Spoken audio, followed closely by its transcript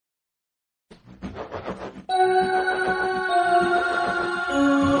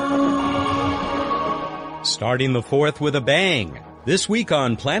Starting the fourth with a bang. This week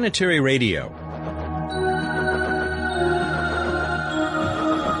on Planetary Radio.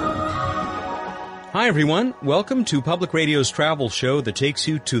 Hi everyone, welcome to Public Radio's travel show that takes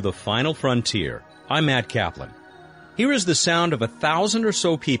you to the final frontier. I'm Matt Kaplan. Here is the sound of 1,000 or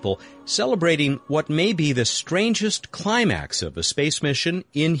so people celebrating what may be the strangest climax of a space mission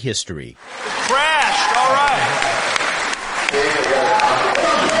in history. It crashed, all right.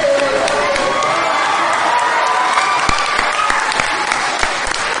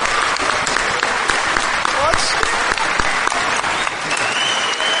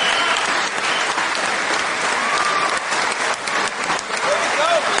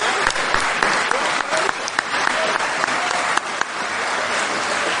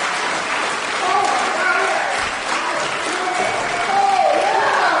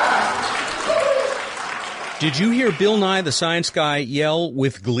 Did you hear Bill Nye the Science Guy yell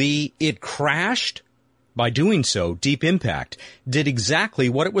with glee, "It crashed"? By doing so, Deep Impact did exactly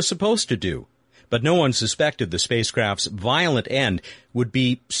what it was supposed to do. But no one suspected the spacecraft's violent end would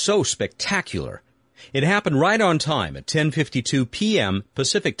be so spectacular. It happened right on time at 10:52 p.m.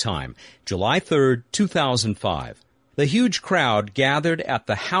 Pacific Time, July 3rd, 2005. The huge crowd gathered at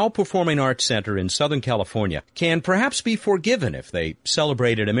the Howe Performing Arts Center in Southern California can perhaps be forgiven if they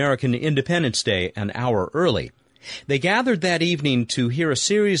celebrated American Independence Day an hour early. They gathered that evening to hear a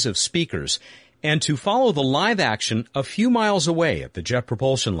series of speakers and to follow the live action a few miles away at the Jet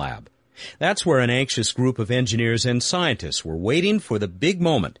Propulsion Lab. That's where an anxious group of engineers and scientists were waiting for the big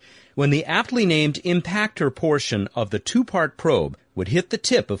moment when the aptly named impactor portion of the two-part probe would hit the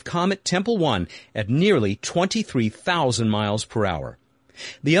tip of Comet Tempel 1 at nearly 23,000 miles per hour.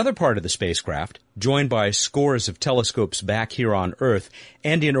 The other part of the spacecraft, joined by scores of telescopes back here on Earth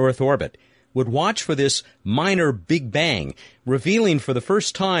and in Earth orbit, would watch for this minor Big Bang, revealing for the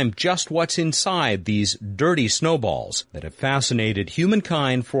first time just what's inside these dirty snowballs that have fascinated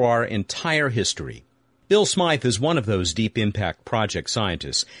humankind for our entire history. Bill Smythe is one of those Deep Impact Project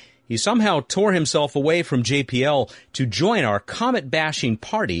scientists. He somehow tore himself away from JPL to join our comet-bashing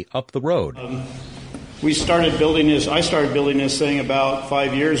party up the road. I started building this thing about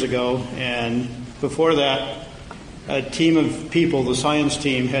 5 years ago, and before that, a team of people, the science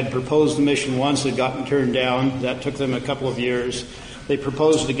team, had proposed the mission once, had gotten turned down. That took them a couple of years. They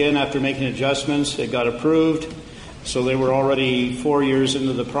proposed again after making adjustments. It got approved, so they were already 4 years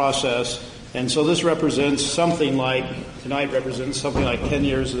into the process. And so this represents something like 10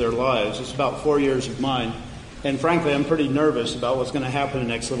 years of their lives. It's about 4 years of mine. And frankly, I'm pretty nervous about what's going to happen in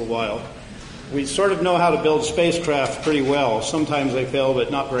the next little while. We sort of know how to build spacecraft pretty well. Sometimes they fail, but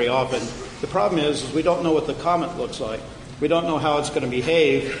not very often. The problem is we don't know what the comet looks like. We don't know how it's going to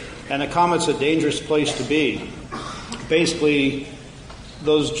behave, and a comet's a dangerous place to be. Basically,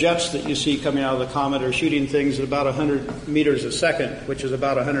 those jets that you see coming out of the comet are shooting things at about 100 meters a second, which is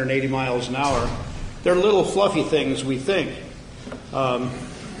about 180 miles an hour. They're little fluffy things, we think. A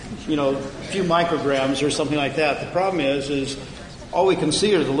few micrograms or something like that. The problem is all we can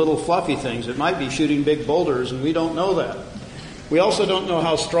see are the little fluffy things. It might be shooting big boulders, and we don't know that. We also don't know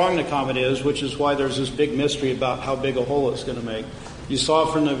how strong the comet is, which is why there's this big mystery about how big a hole it's going to make. You saw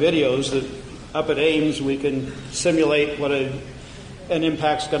from the videos that up at Ames we can simulate what an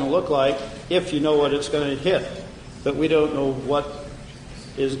impact's going to look like if you know what it's going to hit. But we don't know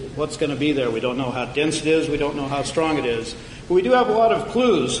what's going to be there. We don't know how dense it is. We don't know how strong it is. But we do have a lot of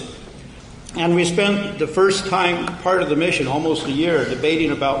clues. And we spent the first part of the mission, almost a year,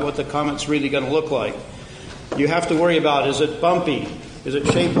 debating about what the comet's really going to look like. You have to worry about, is it bumpy? Is it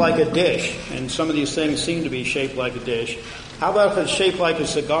shaped like a dish? And some of these things seem to be shaped like a dish. How about if it's shaped like a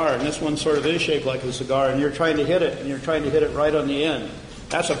cigar, and this one sort of is shaped like a cigar, and you're trying to hit it, and you're trying to hit it right on the end?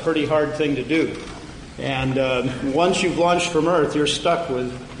 That's a pretty hard thing to do. And once you've launched from Earth, you're stuck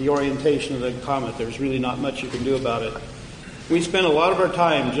with the orientation of the comet. There's really not much you can do about it. We spend a lot of our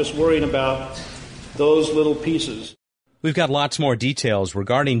time just worrying about those little pieces. We've got lots more details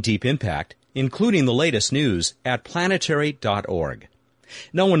regarding Deep Impact, including the latest news at planetary.org.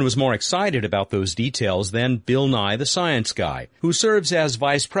 No one was more excited about those details than Bill Nye the Science Guy, who serves as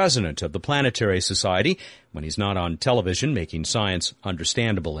vice president of the Planetary Society when he's not on television making science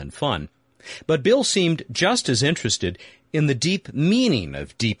understandable and fun. But Bill seemed just as interested in the deep meaning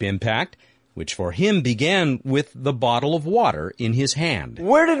of Deep Impact, which for him began with the bottle of water in his hand.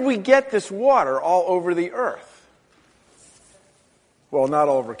 Where did we get this water all over the Earth? Well, not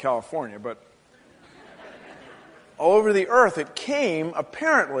all over California, but all over the Earth. It came,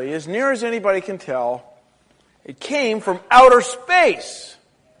 apparently, as near as anybody can tell, it came from outer space.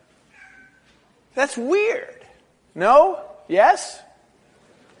 That's weird. No? Yes?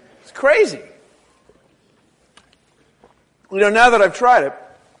 It's crazy. Now that I've tried it,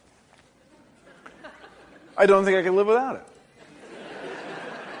 I don't think I can live without it.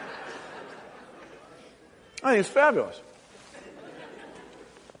 I think it's fabulous.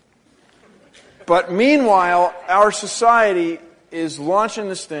 But meanwhile, our society is launching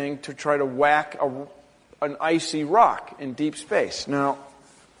this thing to try to whack an icy rock in deep space. Now,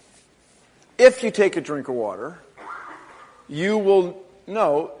 if you take a drink of water, you will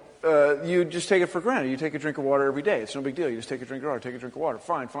know, you just take it for granted. You take a drink of water every day. It's no big deal. You just take a drink of water, take a drink of water.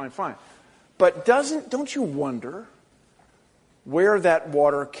 Fine. But don't you wonder where that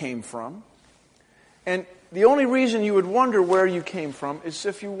water came from? And the only reason you would wonder where you came from is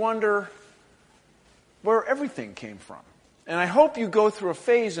if you wonder where everything came from. And I hope you go through a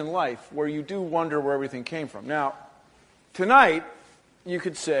phase in life where you do wonder where everything came from. Now, tonight, you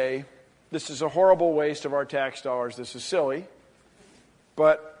could say, this is a horrible waste of our tax dollars, this is silly.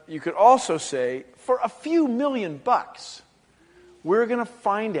 But you could also say, for a few $1,000,000, we're going to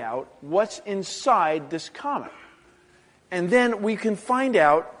find out what's inside this comet. And then we can find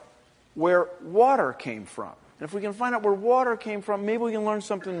out where water came from. And if we can find out where water came from, maybe we can learn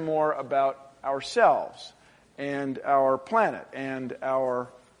something more about ourselves and our planet and our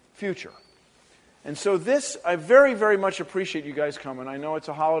future. And so this, I very, very much appreciate you guys coming. I know it's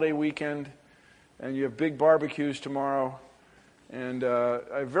a holiday weekend and you have big barbecues tomorrow. And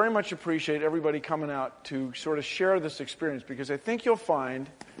I very much appreciate everybody coming out to sort of share this experience, because I think you'll find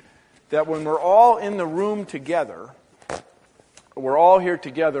that when we're all in the room together, we're all here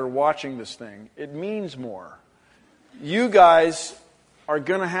together watching this thing, it means more. You guys are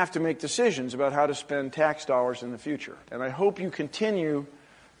going to have to make decisions about how to spend tax dollars in the future. And I hope you continue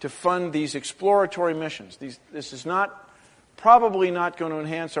to fund these exploratory missions. This is probably not going to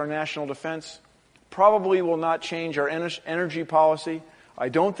enhance our national defense, probably will not change our energy policy. I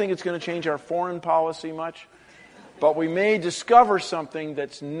don't think it's going to change our foreign policy much. But we may discover something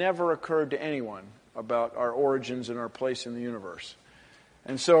that's never occurred to anyone about our origins and our place in the universe.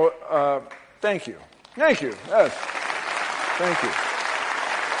 And so, thank you. Thank you. Yes. Thank you.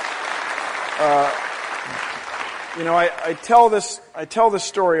 I tell this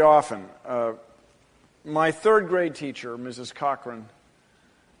story often. My third grade teacher, Mrs. Cochran,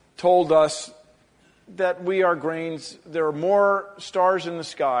 told us that we are grains. There are more stars in the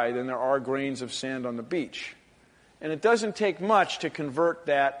sky than there are grains of sand on the beach. And it doesn't take much to convert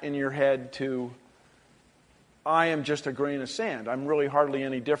that in your head to, I am just a grain of sand. I'm really hardly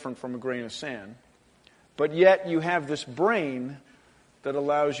any different from a grain of sand. But yet you have this brain that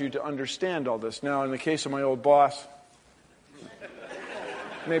allows you to understand all this. Now, in the case of my old boss,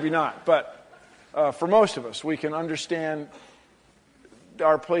 maybe not. But for most of us, we can understand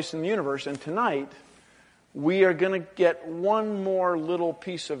our place in the universe. And tonight, we are going to get one more little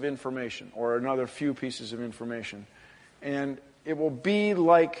piece of information, or another few pieces of information. And it will be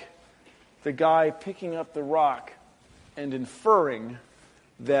like the guy picking up the rock and inferring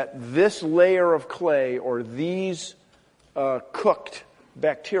that this layer of clay, or these cooked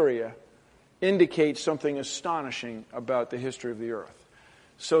bacteria, indicates something astonishing about the history of the Earth.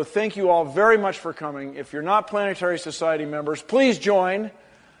 So thank you all very much for coming. If you're not Planetary Society members, please join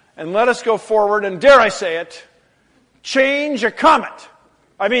and let us go forward and, dare I say it, change a comet.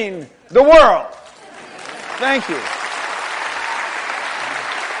 I mean, the world. Thank you.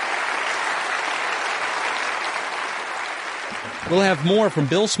 We'll have more from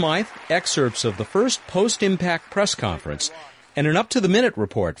Bill Smythe, excerpts of the first post-impact press conference, and an up-to-the-minute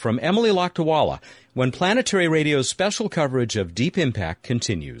report from Emily Lakdawalla when Planetary Radio's special coverage of Deep Impact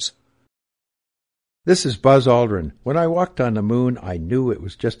continues. This is Buzz Aldrin. When I walked on the moon, I knew it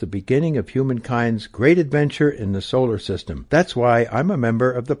was just the beginning of humankind's great adventure in the solar system. That's why I'm a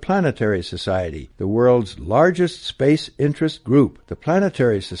member of the Planetary Society, the world's largest space interest group. The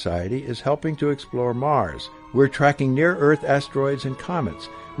Planetary Society is helping to explore Mars. We're tracking near-Earth asteroids and comets.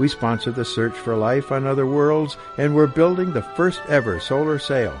 We sponsor the search for life on other worlds, and we're building the first-ever solar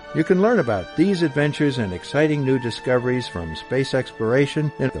sail. You can learn about these adventures and exciting new discoveries from space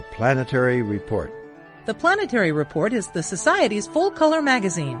exploration in the Planetary Report. The Planetary Report is the Society's full-color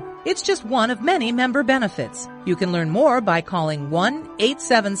magazine. It's just one of many member benefits. You can learn more by calling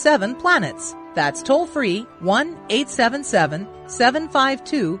 1-877-PLANETS. That's toll-free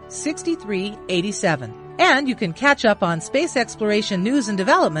 1-877-752-6387. And you can catch up on space exploration news and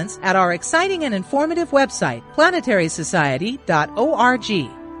developments at our exciting and informative website,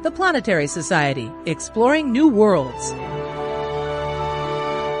 planetarySociety.org. The Planetary Society, exploring new worlds.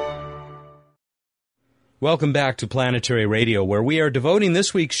 Welcome back to Planetary Radio, where we are devoting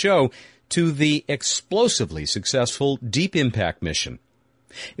this week's show to the explosively successful Deep Impact mission.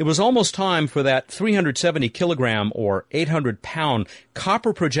 It was almost time for that 370-kilogram or 800-pound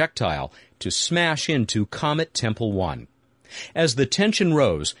copper projectile to smash into Comet Tempel 1. As the tension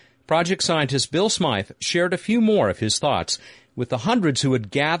rose, project scientist Bill Smythe shared a few more of his thoughts with the hundreds who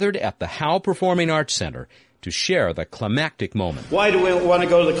had gathered at the Howe Performing Arts Center to share the climactic moment. Why do we want to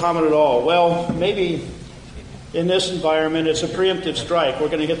go to the comet at all? Well, maybe in this environment it's a preemptive strike. We're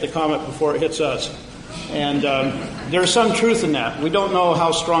going to hit the comet before it hits us. And there's some truth in that. We don't know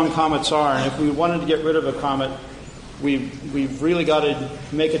how strong comets are, and if we wanted to get rid of a comet, we've really got to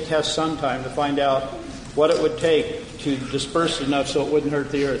make a test sometime to find out what it would take to disperse enough so it wouldn't hurt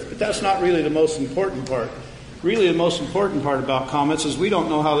the Earth. But that's not really the most important part. Really, the most important part about comets is we don't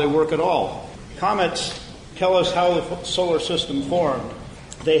know how they work at all. Comets tell us how the solar system formed.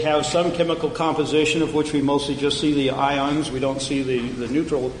 They have some chemical composition of which we mostly just see the ions. We don't see the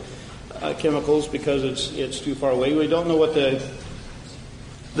neutral chemicals because it's too far away. We don't know what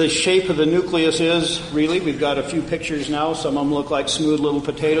the shape of the nucleus is, really. We've got a few pictures now. Some of them look like smooth little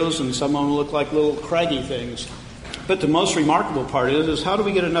potatoes, and some of them look like little craggy things. But the most remarkable part is how do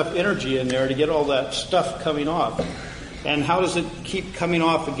we get enough energy in there to get all that stuff coming off? And how does it keep coming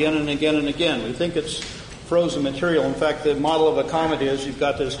off again and again and again? We think it's frozen material. In fact, the model of a comet is you've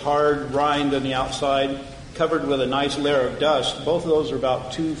got this hard rind on the outside covered with a nice layer of dust. Both of those are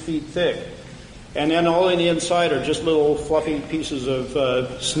about 2 feet thick. And then all in the inside are just little fluffy pieces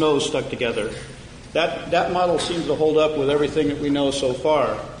of snow stuck together. That model seems to hold up with everything that we know so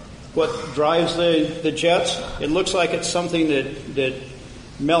far. What drives the jets? It looks like it's something that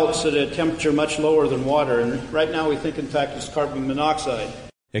melts at a temperature much lower than water. And right now we think, in fact, it's carbon monoxide.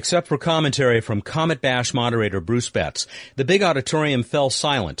 Except for commentary from Comet Bash moderator Bruce Betts, the big auditorium fell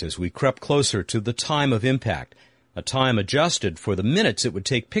silent as we crept closer to the time of impact, a time adjusted for the minutes it would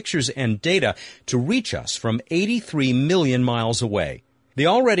take pictures and data to reach us from 83 million miles away. The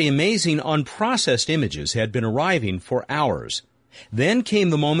already amazing unprocessed images had been arriving for hours. Then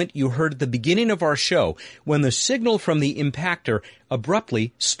came the moment you heard at the beginning of our show when the signal from the impactor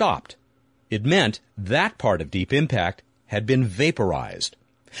abruptly stopped. It meant that part of Deep Impact had been vaporized.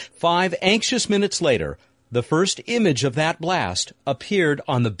 5 anxious minutes later, the first image of that blast appeared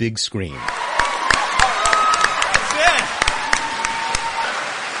on the big screen. That's it.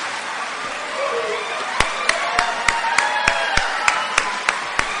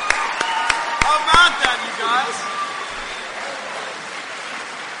 How about that, you guys?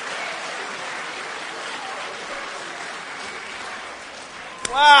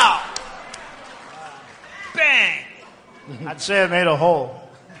 Wow. Bang. I'd say it made a hole.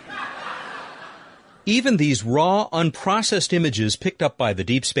 Even these raw, unprocessed images picked up by the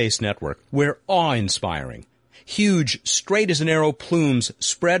Deep Space Network were awe-inspiring. Huge, straight-as-an-arrow plumes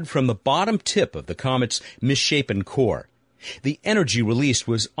spread from the bottom tip of the comet's misshapen core. The energy released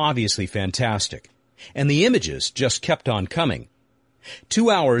was obviously fantastic, and the images just kept on coming. 2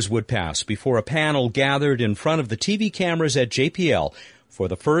 hours would pass before a panel gathered in front of the TV cameras at JPL for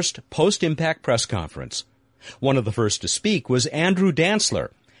the first post-impact press conference. One of the first to speak was Andrew Dantzler,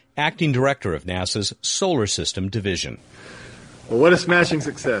 acting director of NASA's Solar System Division. Well, what a smashing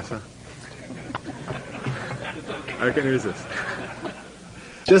success, huh? How can you resist?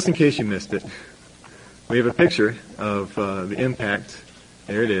 Just in case you missed it, we have a picture of the impact.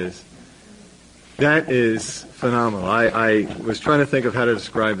 There it is. That is phenomenal. I was trying to think of how to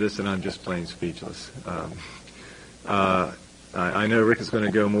describe this, and I'm just plain speechless. I know Rick is going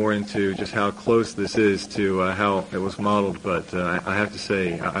to go more into just how close this is to how it was modeled, but I have to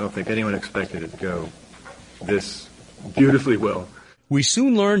say, I don't think anyone expected it to go this beautifully well. We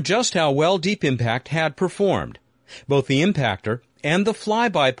soon learned just how well Deep Impact had performed. Both the impactor and the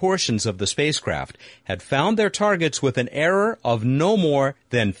flyby portions of the spacecraft had found their targets with an error of no more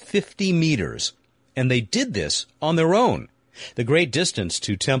than 50 meters. And they did this on their own. The great distance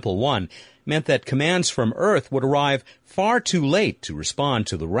to Tempel 1 meant that commands from Earth would arrive far too late to respond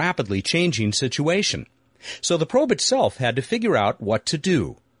to the rapidly changing situation. So the probe itself had to figure out what to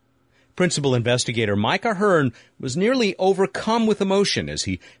do. Principal investigator Micah Hearn was nearly overcome with emotion as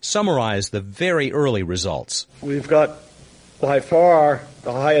he summarized the very early results. We've got by far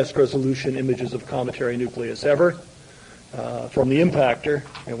the highest resolution images of cometary nucleus ever from the impactor,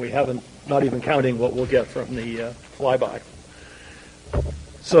 and we haven't, not even counting what we'll get from the flyby.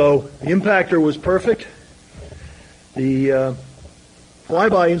 So the impactor was perfect. The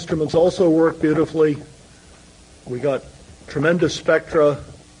flyby instruments also work beautifully. We got tremendous spectra,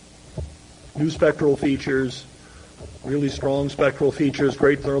 new spectral features, really strong spectral features,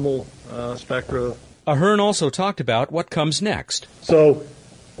 great thermal spectra. Ahern also talked about what comes next. So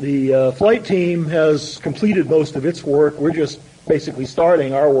the flight team has completed most of its work. We're just basically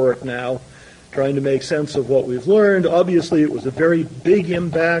starting our work now, trying to make sense of what we've learned. Obviously, it was a very big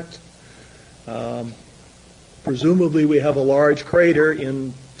impact. Presumably, we have a large crater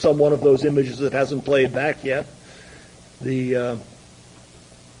in some one of those images that hasn't played back yet.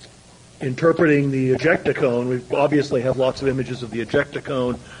 Interpreting the ejectocone, we obviously have lots of images of the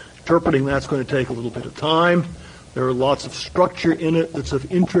ejectocone. Interpreting that's going to take a little bit of time. There are lots of structure in it that's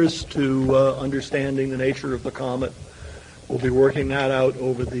of interest to understanding the nature of the comet. We'll be working that out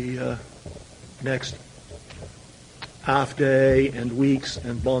over the next half day and weeks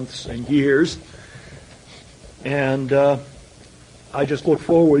and months and years. And I just look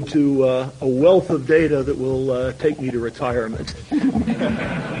forward to a wealth of data that will take me to retirement.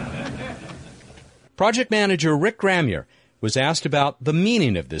 Project manager Rick Gramier was asked about the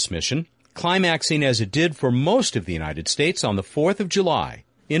meaning of this mission, climaxing as it did for most of the United States on the 4th of July,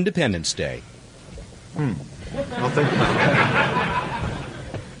 Independence Day. I'll think about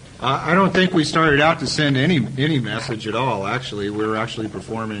that. I don't think we started out to send any message at all, actually. We were actually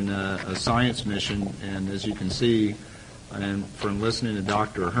performing a science mission, and as you can see, and from listening to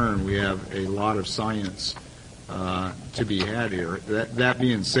Dr. Ahern, we have a lot of science to be had here. That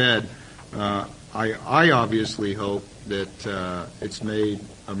being said, I obviously hope that it's made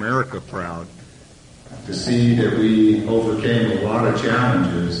America proud to see that we overcame a lot of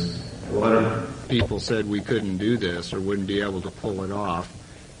challenges. A lot of people said we couldn't do this or wouldn't be able to pull it off,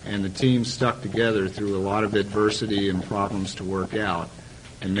 and the team stuck together through a lot of adversity and problems to work out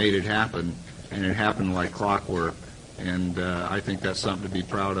and made it happen, and it happened like clockwork, and I think that's something to be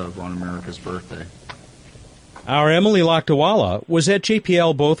proud of on America's birthday. Our Emily Lakdawalla was at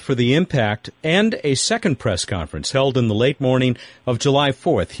JPL both for the impact and a second press conference held in the late morning of July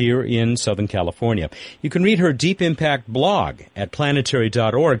 4th here in Southern California. You can read her Deep Impact blog at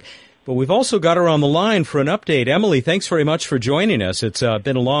planetary.org, but we've also got her on the line for an update. Emily, thanks very much for joining us. It's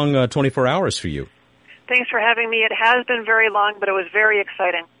been a long 24 hours for you. Thanks for having me. It has been very long, but it was very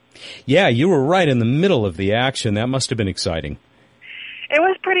exciting. Yeah, you were right in the middle of the action. That must have been exciting. It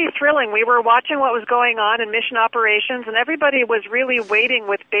was pretty thrilling. We were watching what was going on in mission operations, and everybody was really waiting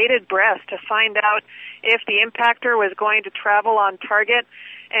with bated breath to find out if the impactor was going to travel on target,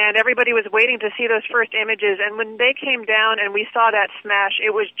 and everybody was waiting to see those first images. And when they came down and we saw that smash,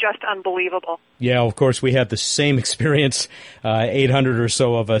 it was just unbelievable. Yeah, of course, we had the same experience, 800 or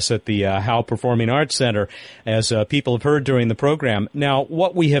so of us at the Howe Performing Arts Center, as people have heard during the program. Now,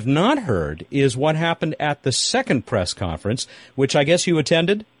 what we have not heard is what happened at the second press conference, which I guess you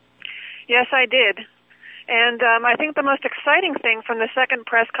attended? Yes, I did. And I think the most exciting thing from the second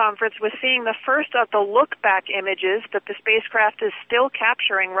press conference was seeing the first of the look-back images that the spacecraft is still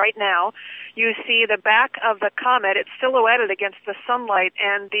capturing right now. You see the back of the comet. It's silhouetted against the sunlight,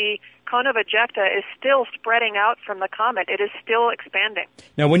 and the cone of ejecta is still spreading out from the comet. It is still expanding.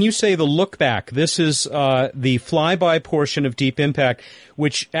 Now, when you say the look-back, this is the flyby portion of Deep Impact,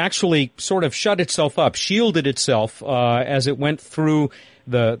 which actually sort of shut itself up, shielded itself as it went through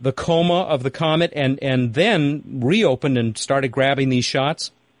the coma of the comet and then reopened and started grabbing these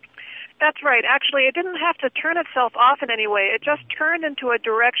shots? That's right. Actually, it didn't have to turn itself off in any way. It just turned into a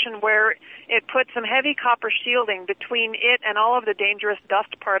direction where it put some heavy copper shielding between it and all of the dangerous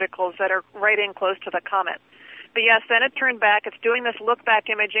dust particles that are right in close to the comet. But yes, then it turned back. It's doing this look-back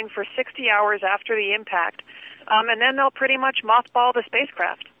imaging for 60 hours after the impact, and then they'll pretty much mothball the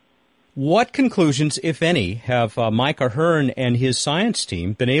spacecraft. What conclusions, if any, have Mike Ahern and his science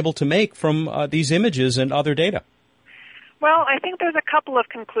team been able to make from these images and other data? Well, I think there's a couple of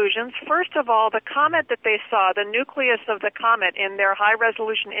conclusions. First of all, the comet that they saw, the nucleus of the comet in their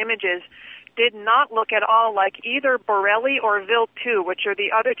high-resolution images, did not look at all like either Borrelly or Wild 2, which are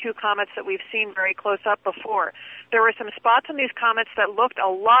the other two comets that we've seen very close up before. There were some spots on these comets that looked a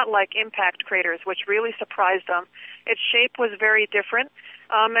lot like impact craters, which really surprised them. Its shape was very different.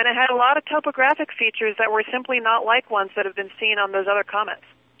 And it had a lot of topographic features that were simply not like ones that have been seen on those other comets.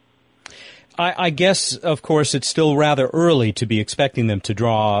 I guess, of course, it's still rather early to be expecting them to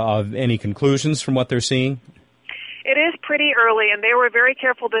draw any conclusions from what they're seeing. It is pretty early, and they were very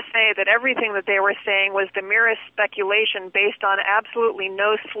careful to say that everything that they were saying was the merest speculation based on absolutely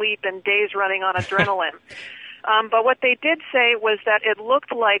no sleep and days running on adrenaline. But what they did say was that it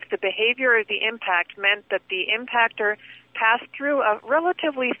looked like the behavior of the impact meant that the impactor passed through a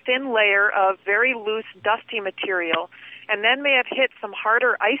relatively thin layer of very loose, dusty material, and then may have hit some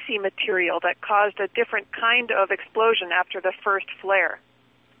harder, icy material that caused a different kind of explosion after the first flare.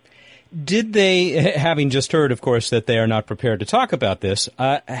 Did they, having just heard, of course, that they are not prepared to talk about this,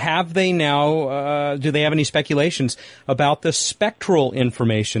 have they now, do they have any speculations about the spectral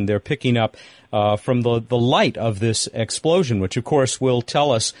information they're picking up from the light of this explosion, which, of course, will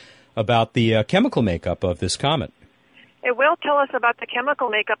tell us about the chemical makeup of this comet? It will tell us about the chemical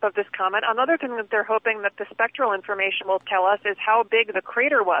makeup of this comet. Another thing that they're hoping that the spectral information will tell us is how big the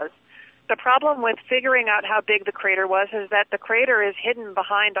crater was. The problem with figuring out how big the crater was is that the crater is hidden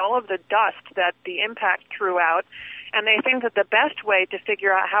behind all of the dust that the impact threw out, and they think that the best way to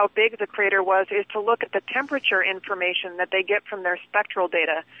figure out how big the crater was is to look at the temperature information that they get from their spectral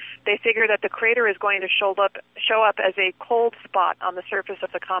data. They figure that the crater is going to show up as a cold spot on the surface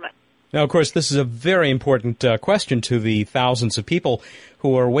of the comet. Now, of course, this is a very important question to the thousands of people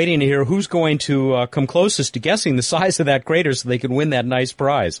who are waiting to hear who's going to come closest to guessing the size of that crater so they can win that nice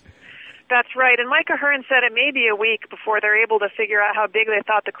prize. That's right, and Mike Ahern said it may be a week before they're able to figure out how big they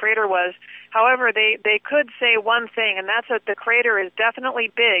thought the crater was. However, they could say one thing, and that's that the crater is definitely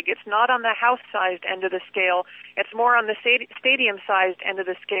big. It's not on the house-sized end of the scale. It's more on the stadium-sized end of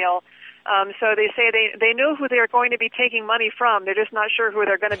the scale. So they say they knew who they're going to be taking money from. They're just not sure who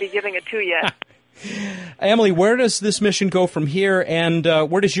they're going to be giving it to yet. Emily, where does this mission go from here, and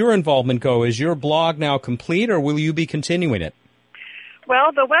where does your involvement go? Is your blog now complete, or will you be continuing it?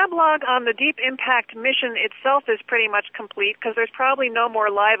 Well, the weblog on the Deep Impact mission itself is pretty much complete because there's probably no more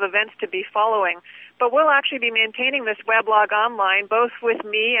live events to be following. But we'll actually be maintaining this weblog online, both with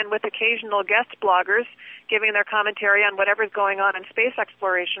me and with occasional guest bloggers, giving their commentary on whatever's going on in space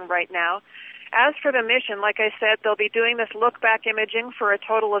exploration right now. As for the mission, like I said, they'll be doing this look-back imaging for a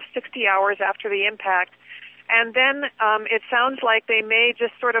total of 60 hours after the impact. And then it sounds like they may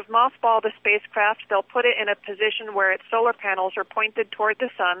just sort of mothball the spacecraft. They'll put it in a position where its solar panels are pointed toward the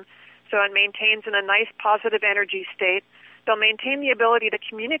sun, so it maintains in a nice positive energy state. They'll maintain the ability to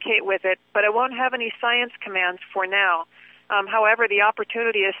communicate with it, but it won't have any science commands for now. However, the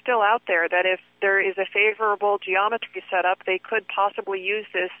opportunity is still out there that if there is a favorable geometry setup, they could possibly use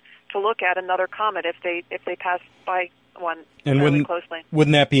this to look at another comet if they pass by one fairly closely.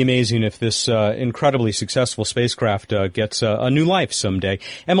 Wouldn't that be amazing if this incredibly successful spacecraft gets a new life someday?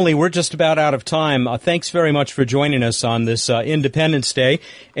 Emily, we're just about out of time. Thanks very much for joining us on this Independence Day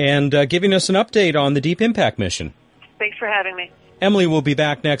and giving us an update on the Deep Impact mission. Thanks for having me. Emily will be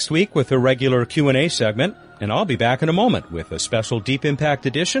back next week with a regular Q&A segment, and I'll be back in a moment with a special Deep Impact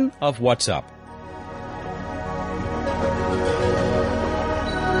edition of What's Up.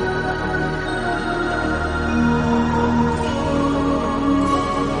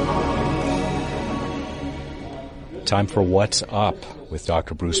 Time for What's Up with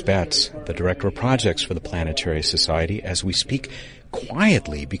Dr. Bruce Betts, the Director of Projects for the Planetary Society, as we speak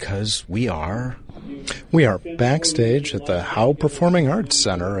quietly because we are backstage at the Howe Performing Arts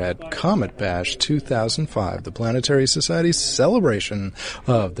Center at Comet Bash 2005, the Planetary Society's celebration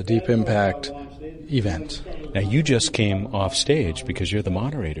of the Deep Impact event. Now, you just came off stage because you're the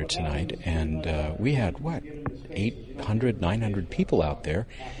moderator tonight, and we had, 800, 900 people out there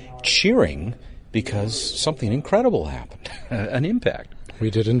cheering because something incredible happened, an impact. We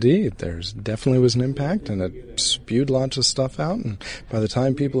did indeed. There's definitely was an impact, and it spewed lots of stuff out, and by the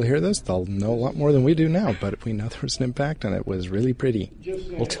time people hear this, they'll know a lot more than we do now, but we know there was an impact, and it was really pretty.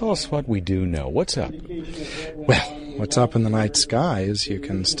 Well, tell us what we do know. What's up? Well, what's up in the night sky is you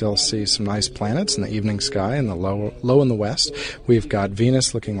can still see some nice planets in the evening sky and the low in the west. We've got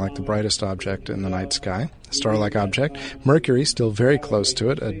Venus looking like the brightest object in the night sky, a star-like object. Mercury still very close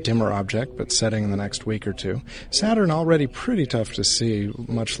to it, a dimmer object, but setting in the next week or two. Saturn already pretty tough to see,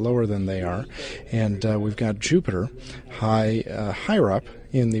 much lower than they are. And we've got Jupiter higher up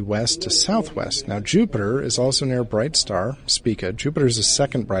in the west to southwest. Now, Jupiter is also near a bright star, Spica. Jupiter is the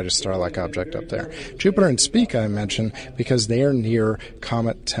second brightest star-like object up there. Jupiter and Spica I mention because they are near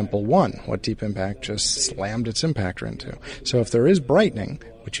Comet Tempel 1, what Deep Impact just slammed its impactor into. So if there is brightening,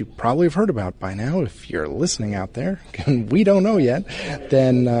 which you probably have heard about by now if you're listening out there, and we don't know yet,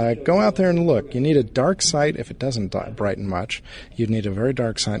 then go out there and look. You need a dark sight if it doesn't brighten much. You'd need a very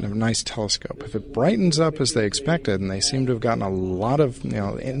dark sight and a nice telescope. If it brightens up as they expected, and they seem to have gotten a lot of,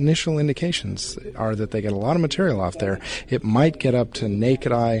 initial indications are that they get a lot of material off there, it might get up to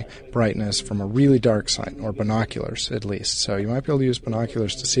naked eye brightness from a really dark sight, or binoculars at least. So you might be able to use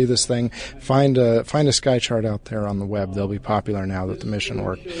binoculars to see this thing. Find a sky chart out there on the web. They'll be popular now that the mission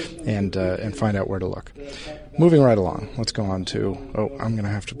worked, and find out where to look. Moving right along, let's go on to, I'm going to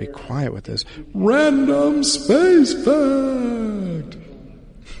have to be quiet with this, Random Space Fact!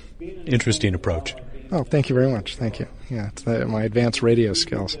 Interesting approach. Oh, thank you very much. Thank you. Yeah, it's my advanced radio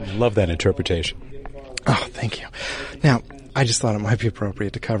skills. Love that interpretation. Oh, thank you. Now, I just thought it might be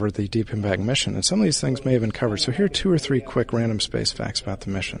appropriate to cover the Deep Impact mission, and some of these things may have been covered. So here are 2 or 3 quick random space facts about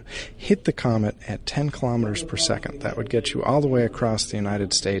the mission. Hit the comet at 10 kilometers per second. That would get you all the way across the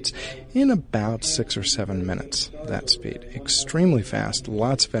United States in about 6 or 7 minutes, that speed. Extremely fast,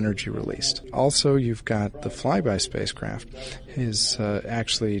 lots of energy released. Also, you've got the flyby spacecraft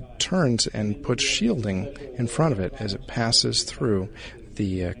actually turns and puts shielding in front of it as it passes through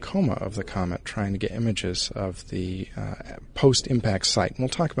the coma of the comet, trying to get images of the post-impact site. And we'll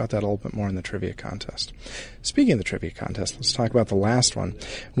talk about that a little bit more in the trivia contest. Speaking of the trivia contest, let's talk about the last one,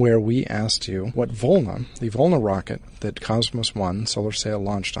 where we asked you what Volna, the Volna rocket that Cosmos 1 solar sail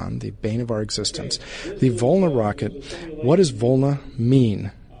launched on, the bane of our existence, the Volna rocket, what does Volna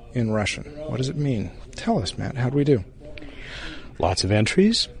mean in Russian? What does it mean? Tell us, Matt. How do we do? Lots of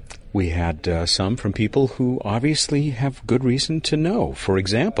entries. We had some from people who obviously have good reason to know. For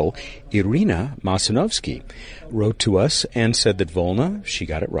example, Irina Masinovsky wrote to us and said that Volna, she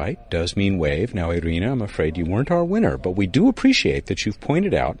got it right, does mean wave. Now, Irina, I'm afraid you weren't our winner, but we do appreciate that you've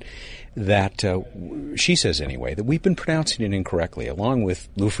pointed out that, she says anyway, that we've been pronouncing it incorrectly, along with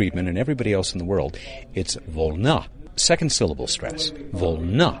Lou Friedman and everybody else in the world. It's Volna, second syllable stress,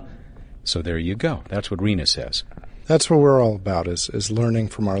 Volna. So there you go. That's what Rena says. That's what we're all about, is learning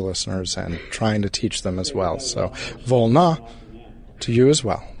from our listeners and trying to teach them as well. So, Volna to you as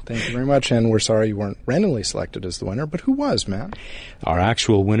well. Thank you very much, and we're sorry you weren't randomly selected as the winner, but who was, Matt? Our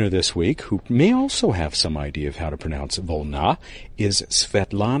actual winner this week, who may also have some idea of how to pronounce Volna, is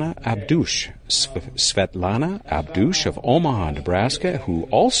Svetlana Abdush. Svetlana Abdush of Omaha, Nebraska, who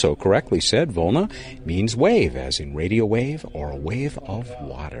also correctly said Volna means wave, as in radio wave or a wave of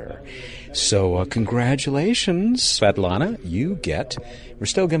water. So congratulations, Svetlana. We're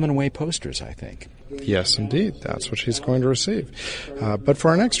still giving away posters, I think. Yes, indeed. That's what she's going to receive. But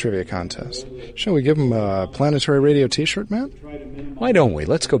for our next trivia contest, shall we give him a Planetary Radio t-shirt, Matt? Why don't we?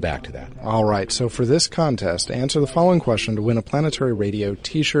 Let's go back to that. All right. So for this contest, answer the following question to win a Planetary Radio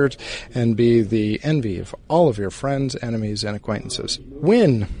t-shirt and be the envy of all of your friends, enemies, and acquaintances.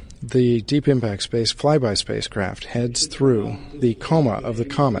 Win! The Deep Impact Space flyby spacecraft heads through the coma of the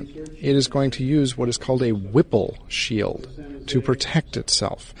comet. It is going to use what is called a Whipple shield to protect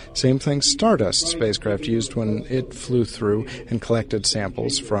itself. Same thing Stardust spacecraft used when it flew through and collected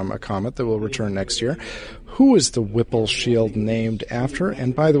samples from a comet that will return next year. Who is the Whipple shield named after?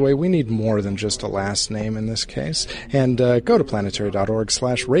 And by the way, we need more than just a last name in this case. And go to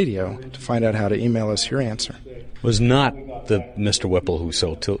planetary.org/radio to find out how to email us your answer. Was not the Mr. Whipple who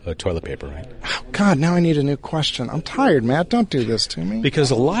sold toilet paper, right? Oh, God, now I need a new question. I'm tired, Matt. Don't do this to me.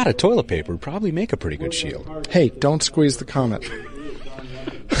 Because a lot of toilet paper would probably make a pretty good shield. Hey, don't squeeze the comet.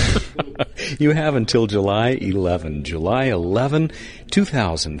 You have until July 11,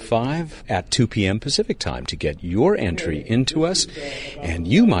 2005 at 2 p.m. Pacific time to get your entry into us, and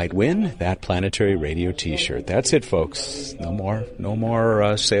you might win that Planetary Radio t-shirt. That's it, folks. No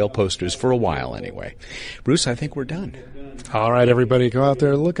more sale posters for a while anyway. Bruce, I think we're done. All right, everybody, go out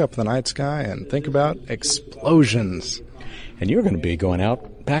there, look up the night sky, and think about explosions. And you're going to be going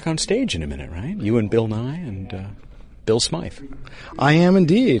out back on stage in a minute, right? You and Bill Nye and Bill Smythe. I am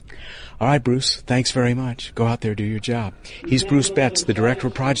indeed. All right, Bruce, thanks very much. Go out there, do your job. He's Bruce Betts, the Director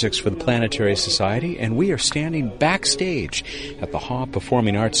of Projects for the Planetary Society, and we are standing backstage at the Haw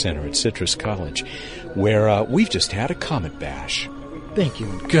Performing Arts Center at Citrus College, where we've just had a comet bash. Thank you,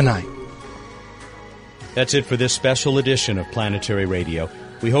 and good night. That's it for this special edition of Planetary Radio.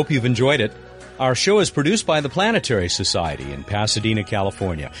 We hope you've enjoyed it. Our show is produced by the Planetary Society in Pasadena,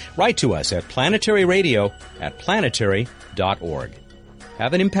 California. Write to us at planetaryradio@planetary.org.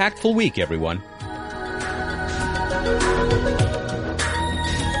 Have an impactful week, everyone.